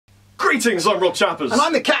Greetings, I'm Rob Chappers. And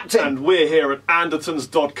I'm the captain. And we're here at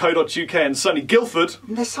Andertons.co.uk in sunny Guildford.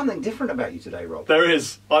 And there's something different about you today, Rob. There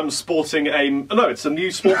is. I'm sporting it's a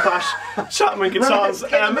new Sport Pash Chapman guitars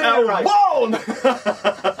ML-1.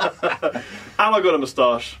 And I've got a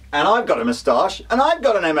moustache. And I've got a moustache. And I've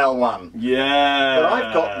got an ML-1. Yeah. But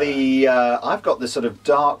I've got the sort of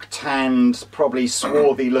dark tanned, probably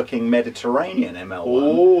swarthy looking Mediterranean ML-1.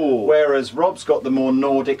 Ooh. Whereas Rob's got the more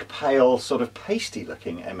Nordic, pale, sort of pasty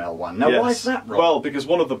looking ML-1. Now, yes. Why is that, Rob? Well, because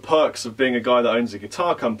one of the perks of being a guy that owns a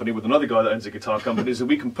guitar company with another guy that owns a guitar company is that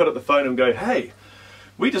we can put up the phone and go, hey,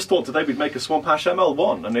 we just thought today we'd make a Swamp Hash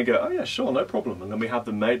ML-1. And they go, oh yeah, sure, no problem. And then we have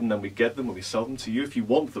them made and then we get them and we sell them to you if you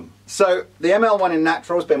want them. So, the ML-1 in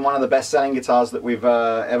natural has been one of the best selling guitars that we've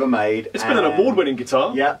ever made. It's been an award-winning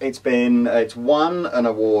guitar. Yeah, it's won an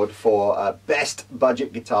award for best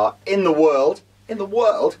budget guitar in the world. In the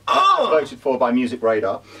world. Oh! As voted for by Music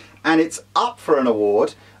Radar. And it's up for an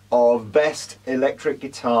award of Best Electric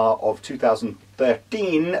Guitar of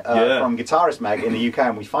 2013 from Guitarist Mag in the UK,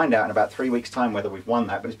 and we find out in about 3 weeks' time whether we've won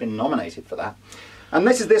that, but it's been nominated for that. And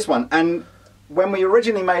this is this one. And when we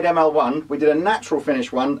originally made ML-1, we did a natural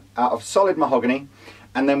finish one out of solid mahogany,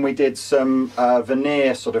 and then we did some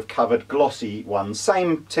veneer sort of covered glossy ones,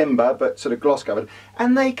 same timber but sort of gloss covered,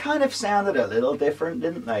 and they kind of sounded a little different,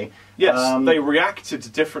 didn't they? Yes, they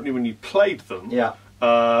reacted differently when you played them. Yeah.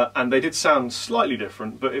 And they did sound slightly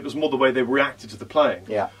different, but it was more the way they reacted to the playing.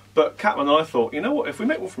 Yeah. But Chapman and I thought, you know what, if we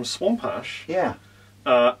make one from Swamp Hash, yeah,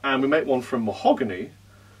 and we make one from mahogany,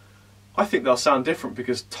 I think they'll sound different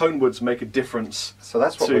because tone woods make a difference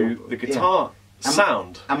to the guitar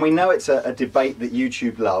sound. And we know it's a debate that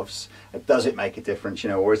YouTube loves. Does it make a difference, you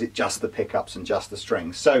know, or is it just the pickups and just the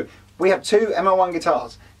strings? So we have two ML-1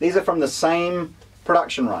 guitars. These are from the same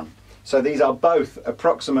production run. So these are both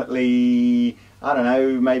approximately, I don't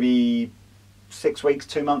know, maybe 6 weeks,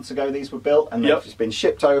 2 months ago these were built, and they've just been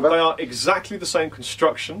shipped over. They are exactly the same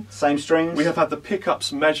construction. Same strings. We have had the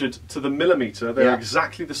pickups measured to the millimetre. They're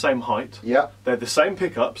exactly the same height. Yeah. They're the same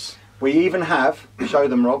pickups. We even have, show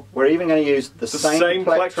them Rob, we're even going to use the same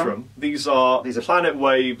plectrum. These are Planet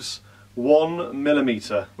Waves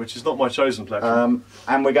 1mm, which is not my chosen plectrum.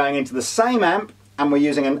 And we're going into the same amp, and we're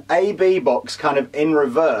using an AB box kind of in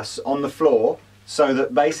reverse on the floor, so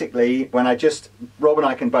that basically when Rob and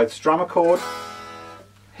I can both strum a chord,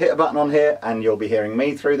 hit a button on here, and you'll be hearing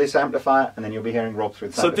me through this amplifier, and then you'll be hearing Rob through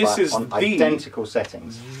this amplifier. So this is on identical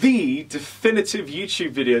settings. The definitive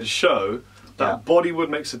YouTube video to show that bodywood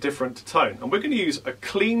makes a different tone. And we're going to use a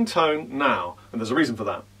clean tone now, and there's a reason for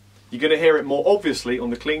that. You're going to hear it more obviously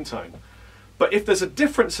on the clean tone. But if there's a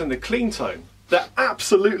difference in the clean tone, there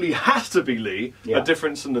absolutely has to be, Lee, a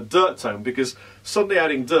difference in the dirt tone, because suddenly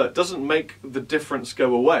adding dirt doesn't make the difference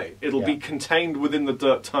go away. It'll be contained within the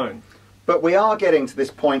dirt tone. But we are getting to this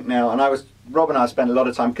point now, and Rob and I spent a lot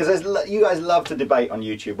of time, because you guys love to debate on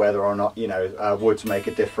YouTube whether or not, you know, woods make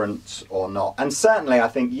a difference or not. And certainly I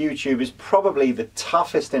think YouTube is probably the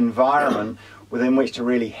toughest environment within which to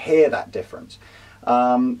really hear that difference,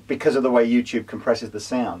 because of the way YouTube compresses the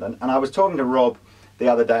sound. And I was talking to Rob the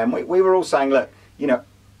other day, and we were all saying, look, you know,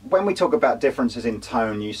 when we talk about differences in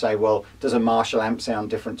tone, you say, well, does a Marshall amp sound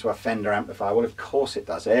different to a Fender amplifier? Well, of course it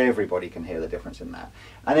does. Everybody can hear the difference in that.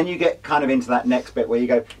 And then you get kind of into that next bit where you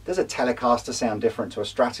go, does a Telecaster sound different to a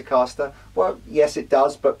Stratocaster? Well, yes, it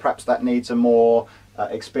does, but perhaps that needs a more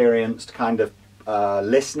experienced kind of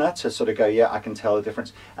listener to sort of go, yeah, I can tell the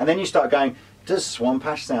difference. And then you start going, does Swamp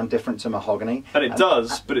Hash sound different to mahogany? And it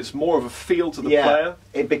does, but it's more of a feel to the player.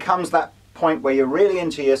 It becomes that point where you're really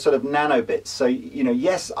into your sort of nano bits. So, you know,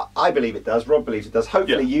 yes, I believe it does, Rob believes it does,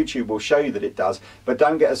 hopefully YouTube will show you that it does, but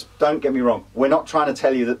don't get me wrong, we're not trying to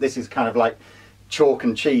tell you that this is kind of like chalk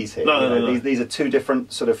and cheese here. No. These are two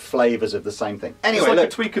different sort of flavours of the same thing. Anyway, it's like a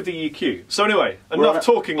tweak of the EQ. So anyway, enough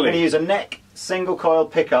talking, Lee. We're going to use a neck single coil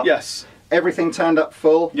pickup. Yes. Everything turned up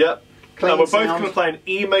full. Yep. Clean now we're both sound. going to play an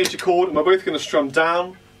E major chord, and we're both going to strum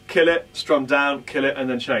down, kill it, strum down, kill it, and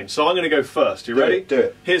then change. So I'm going to go first. You ready? Do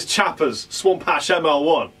it. Here's Chappers, Swamp Hash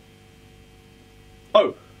ML-1.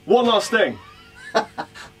 Oh, one last thing.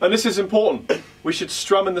 And this is important. We should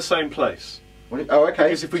strum in the same place. Oh, okay.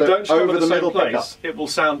 Because if we don't strum in the same place, pickup, it will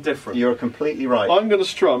sound different. You're completely right. I'm going to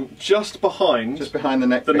strum just behind the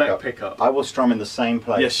neck pickup. I will strum in the same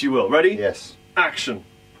place. Yes, you will. Ready? Yes. Action.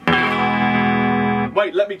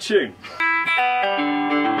 Wait, let me tune.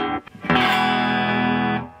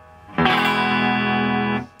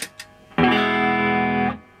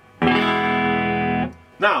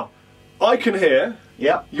 Now, I can hear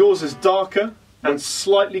yours is darker and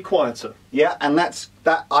slightly quieter. Yeah, and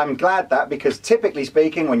I'm glad because typically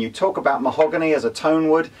speaking, when you talk about mahogany as a tone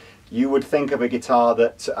wood, you would think of a guitar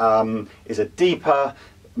that is a deeper,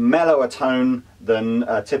 mellower tone than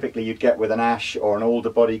typically you'd get with an ash or an alder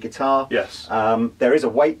body guitar. Yes. There is a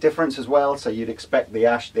weight difference as well, so you'd expect the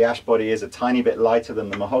ash body is a tiny bit lighter than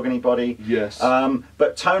the mahogany body. Yes.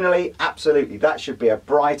 But tonally, absolutely, that should be a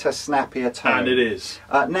brighter, snappier tone. And it is.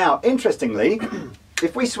 Now, interestingly,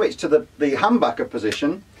 if we switch to the humbucker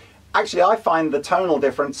position, actually I find the tonal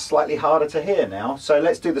difference slightly harder to hear now, so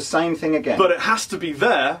let's do the same thing again. But it has to be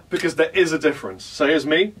there because there is a difference. So here's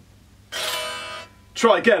me.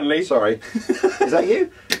 Try again, Lee. Sorry. Is that you?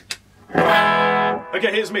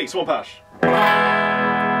 Okay, here's me, Swamp Ash.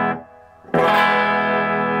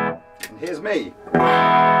 And here's me.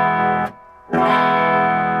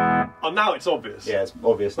 Oh, now it's obvious. Yeah, it's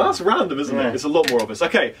obvious now. That's random, isn't Yeah. it? It's a lot more obvious.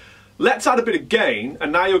 Okay, let's add a bit of gain,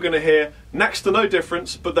 and now you're going to hear next to no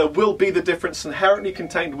difference, but there will be the difference inherently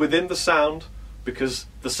contained within the sound because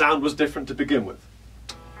the sound was different to begin with.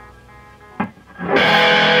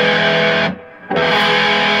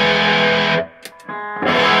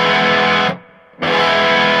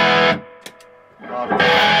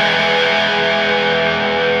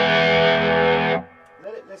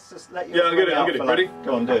 Let's just let you. Yeah, I'm good. Ready?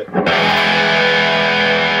 Go on, do it.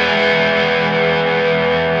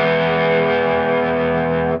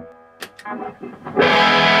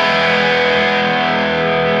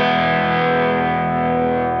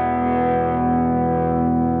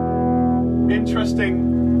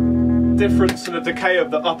 Interesting difference in the decay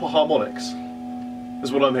of the upper harmonics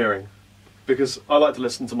is what I'm hearing, because I like to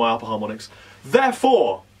listen to my upper harmonics.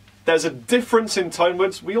 Therefore, there's a difference in tone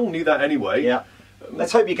widths. We all knew that anyway. Yeah.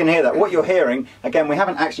 Let's hope you can hear that. What you're hearing, again, we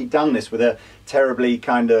haven't actually done this with a terribly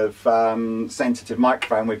kind of sensitive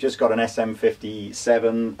microphone. We've just got an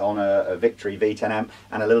SM57 on a Victory V10 amp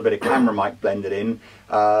and a little bit of camera mic blended in.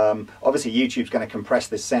 Obviously, YouTube's going to compress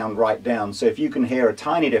this sound right down. So if you can hear a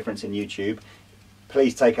tiny difference in YouTube,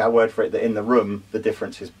 please take our word for it that in the room, the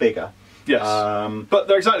difference is bigger. Yes. But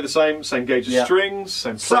they're exactly the same gauge of Yeah. strings,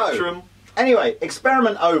 same spectrum. Anyway,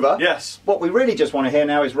 experiment over. Yes. What we really just want to hear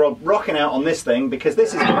now is Rob rocking out on this thing, because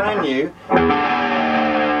this is brand new.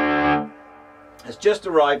 Has just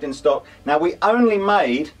arrived in stock. Now, we only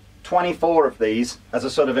made 24 of these as a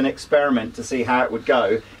sort of an experiment to see how it would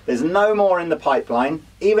go. There's no more in the pipeline.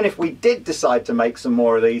 Even if we did decide to make some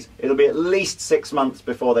more of these, it'll be at least 6 months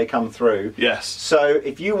before they come through. Yes. So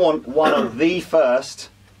if you want one of the first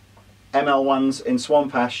ML-1s in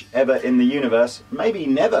Swamp Ash ever in the universe, maybe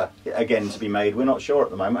never again to be made, we're not sure at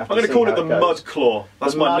the moment. I'm going to call it the Mud Claw.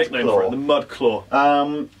 That's my nickname for it, the Mud Claw.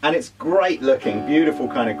 And it's great looking, beautiful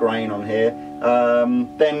kind of grain on here.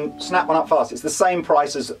 Then snap one up fast. It's the same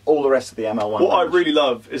price as all the rest of the ML-1. What I really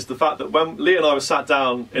love is the fact that when Lee and I were sat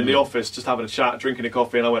down in the office just having a chat, drinking a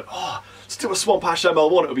coffee, and I went, oh, let's do a Swamp Ash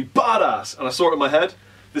ML-1, it would be badass. And I saw it in my head.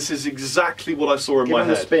 This is exactly what I saw in my head. Give him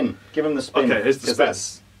the spin. Give him the spin. Okay, here's the spin.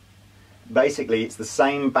 Basically, it's the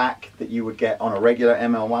same back that you would get on a regular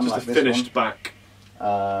ML-1, just like a this finished one. back.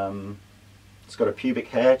 It's got a pubic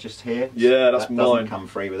hair just here. Yeah, that's that mine. doesn't come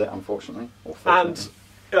free with it, unfortunately. And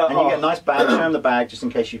you get a nice bag. Show them the bag, just in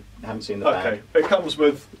case you haven't seen the bag. Okay, it comes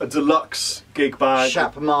with a deluxe gig bag,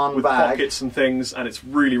 Chapman with bag, pockets and things, and it's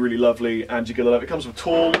really, really lovely. And you're gonna love it. It comes with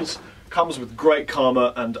tools, comes with great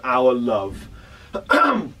karma and our love,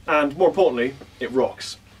 and more importantly, it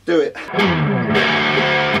rocks. Do it.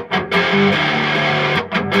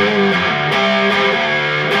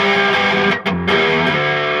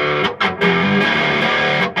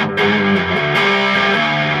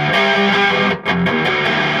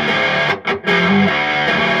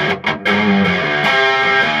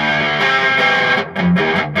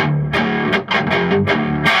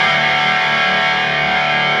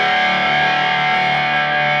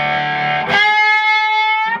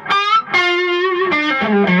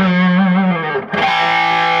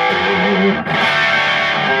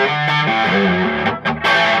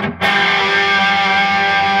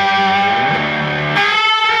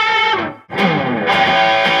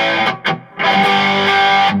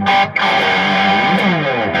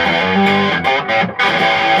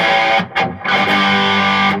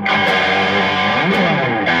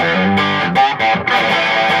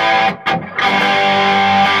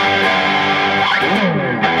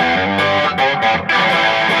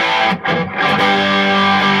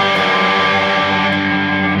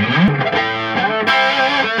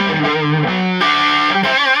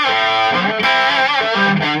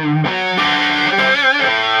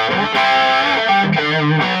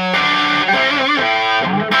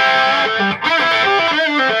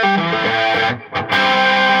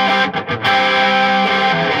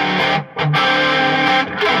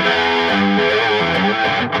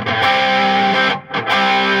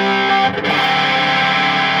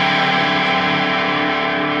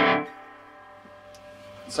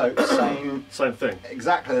 So Same thing.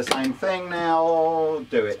 exactly the same thing now.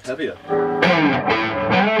 Do it. Heavier.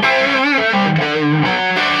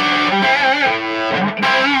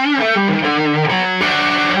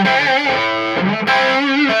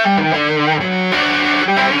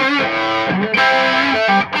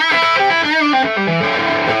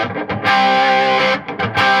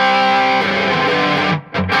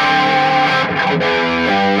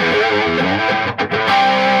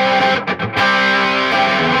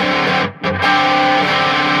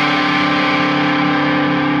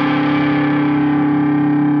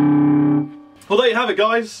 Well, there you have it,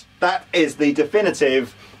 guys. That is the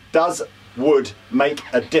definitive. Does wood make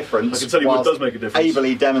a difference? I can tell you wood does make a difference.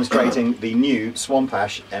 Ably demonstrating the new Swamp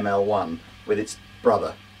Ash ML-1 with its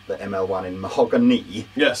brother, the ML-1 in mahogany.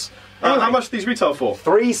 Yes. Anyway, how much do these retail for?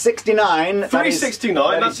 $3.69.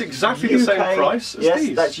 $3.69. That's exactly the same price as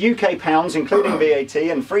these. That's UK pounds, including VAT,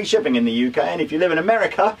 and free shipping in the UK. And if you live in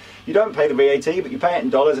America, you don't pay the VAT, but you pay it in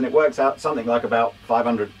dollars, and it works out something like about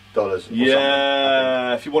 $500.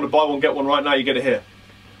 Yeah. If you want to buy one, get one right now. You get it here.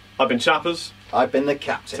 I've been Chappers. I've been the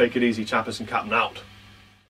captain. Take it easy, Chappers and Captain out.